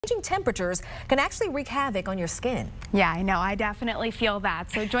Changing temperatures can actually wreak havoc on your skin. Yeah, I know. I definitely feel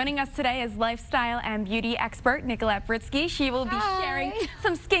that. So joining us today is lifestyle and beauty expert Nicolette Britsky. She will be sharing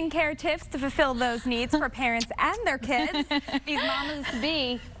some skincare tips to fulfill those needs for parents and their kids. These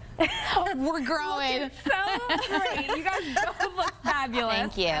mamas-to-be. We're growing. So great. You guys both look fabulous.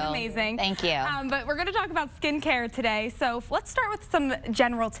 Thank you. And amazing. Thank you. But we're going to talk about skincare today. So let's start with some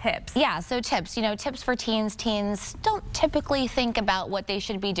general tips. Yeah, so tips. You know, tips for teens. Teens don't typically think about what they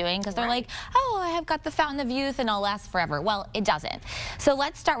should be doing because they're like, oh, I have got the fountain of youth and it'll last forever. Well, it doesn't. So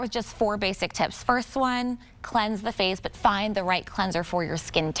let's start with just 4 basic tips. First one, cleanse the face, but find the right cleanser for your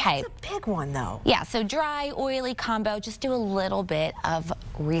skin type. That's a big one, though. Yeah, so dry, oily combo, just do a little bit of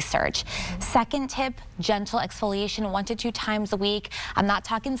research. Second tip, gentle exfoliation 1 to 2 times a week. I'm not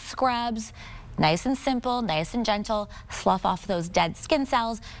talking scrubs. Nice and simple, nice and gentle. Slough off those dead skin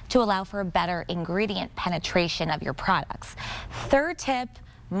cells to allow for a better ingredient penetration of your products. Third tip,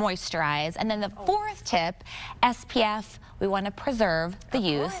 moisturize. And then the 4th tip, SPF, we want to preserve the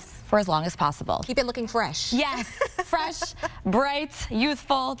youth for as long as possible. Keep it looking fresh. Yes, fresh, bright,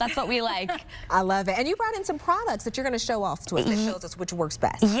 youthful, that's what we like. I love it. And you brought in some products that you're going to show off to us that shows us which works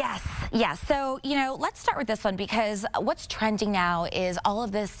best. Yes, yes. So, you know, let's start with this one because what's trending now is all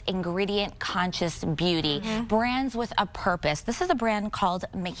of this ingredient conscious beauty, brands with a purpose. This is a brand called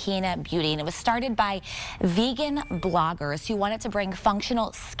Mahina Beauty, and it was started by vegan bloggers who wanted to bring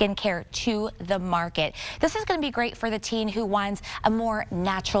functional skincare to the market. This is going to be great for the teen who wants a more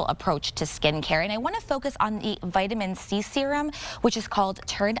natural approach to skincare. And I want to focus on the vitamin C serum, which is called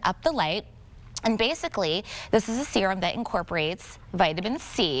Turn Up the Light. And basically, this is a serum that incorporates vitamin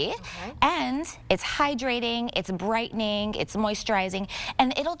C, and it's hydrating, it's brightening, it's moisturizing,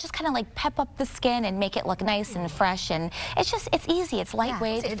 and it'll just kind of like pep up the skin and make it look nice and fresh. And it's easy, it's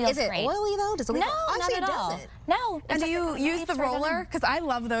lightweight, it feels great. Is it oily though? Does it leave not at all. No. And do you use the roller? Because I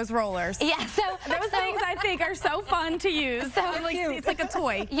love those rollers. Yeah, so those things I think are so fun to use. So like, it's like a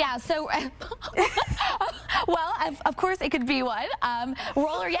toy. Yeah, so well, of course it could be one.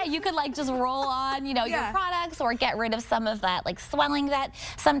 Roller, yeah, you could like just roll on, you know, your products or get rid of some of that like swelling that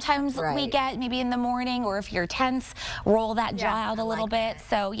sometimes we get maybe in the morning, or if you're tense, roll that jaw out a little bit.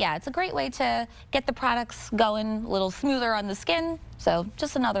 So yeah, it's a great way to get the products going a little smoother on the skin. So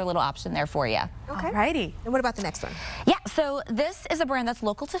just another little option there for you. Okay. Alrighty. And what about the next one? Yeah, so this is a brand that's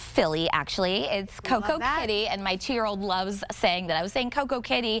local to Philly, actually. It's Coco Kitty, and my 2-year-old loves saying that. I was saying Coco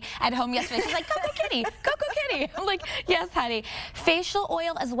Kitty at home yesterday. She's like, Coco Kitty, Coco Kitty. I'm like, yes, honey. Facial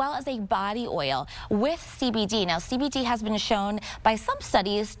oil as well as a body oil with CBD. Now, CBD has been shown by some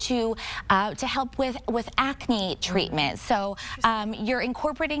studies to help with acne treatment. So you're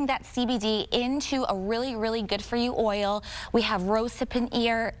incorporating that CBD into a really, really good for you oil. We have rosehip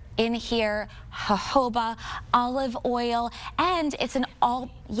in here, jojoba, olive oil, and it's an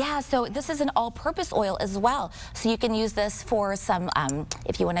so this is an all-purpose oil as well. So you can use this for some,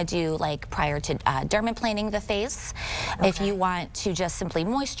 if you want to do like prior to dermaplaning the face, if you want to just simply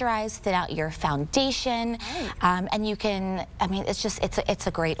moisturize, thin out your foundation, and you can, I mean, it's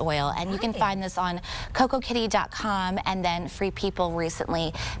a great oil, and you can find this on cocokitty.com, and then Free People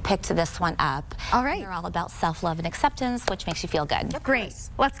recently picked this one up. All right. They're all about self-love and acceptance, which makes you feel good. Great.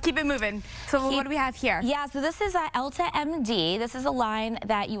 Let's keep it moving. So what do we have here? Yeah, so this is Elta MD. This is a line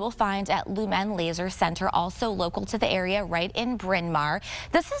that you will find at Lumen Laser Center, also local to the area, right in Bryn Mawr.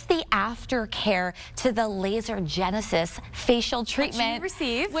 This is the aftercare to the Laser Genesis facial treatment.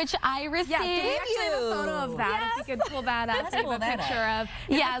 Which I received. Yeah, we actually have a photo of that. If you could pull that up, take a picture of.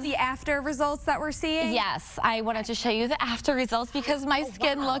 Yeah, the after results that we're seeing. Yes, I wanted to show you the after results because my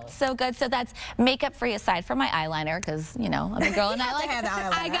skin looked so good. So that's makeup free aside from my eyeliner, because, you know, I'm a girl and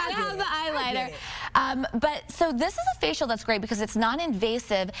I gotta have the eyeliner. But so this is a facial that's great because it's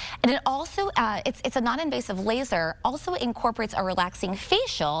non-invasive, and it also it's a non-invasive laser, also incorporates a relaxing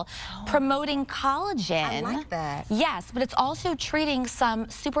facial, promoting collagen. I like that. Yes, but it's also treating some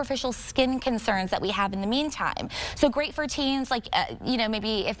superficial skin concerns that we have in the meantime. So great for teens, like you know,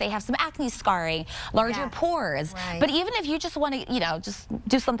 maybe if they have some acne scarring, larger pores. But even if you just want to, you know, just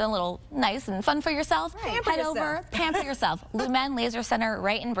do something a little nice and fun for yourself, head over, pamper yourself. Lumen Laser Center,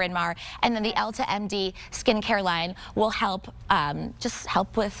 right in Bryn Mawr, and then the Elta MD skincare line will help just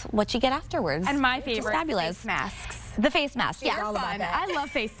help with what you get afterwards. And my favorite, fabulous face masks. The face masks, yeah. I love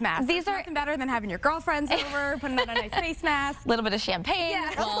face masks. These are nothing better than having your girlfriends over, putting on a nice face mask. A little bit of champagne.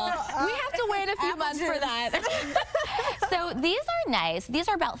 Yeah. Well, we have to wait a few months for that. So these are nice. These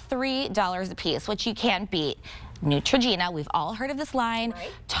are about $3 a piece, which you can't beat. Neutrogena, we've all heard of this line.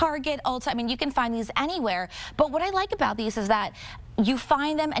 Target, Ulta, I mean, you can find these anywhere. But what I like about these is that you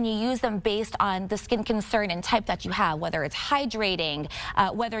find them and you use them based on the skin concern and type that you have, whether it's hydrating,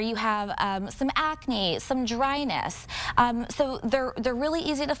 whether you have some acne, some dryness. So they're really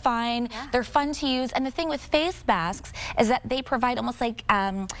easy to find. Yeah. They're fun to use. And the thing with face masks is that they provide almost like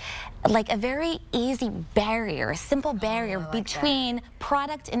a very easy barrier, a simple barrier between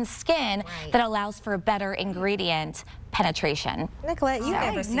product and skin that allows for a better ingredient penetration. Nicolette, you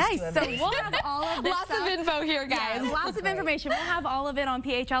never cease nice. to So we'll have all of this Lots of info here, guys. Yeah, lots of information. We'll have all of it on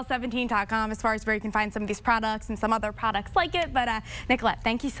phl17.com as far as where you can find some of these products and some other products like it. But Nicolette,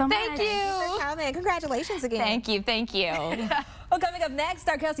 thank you so much. Thank you. Thank you for coming. Congratulations again. Thank you. Thank you. Well, coming up next,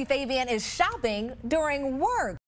 our Kelsey Fabian is shopping during work.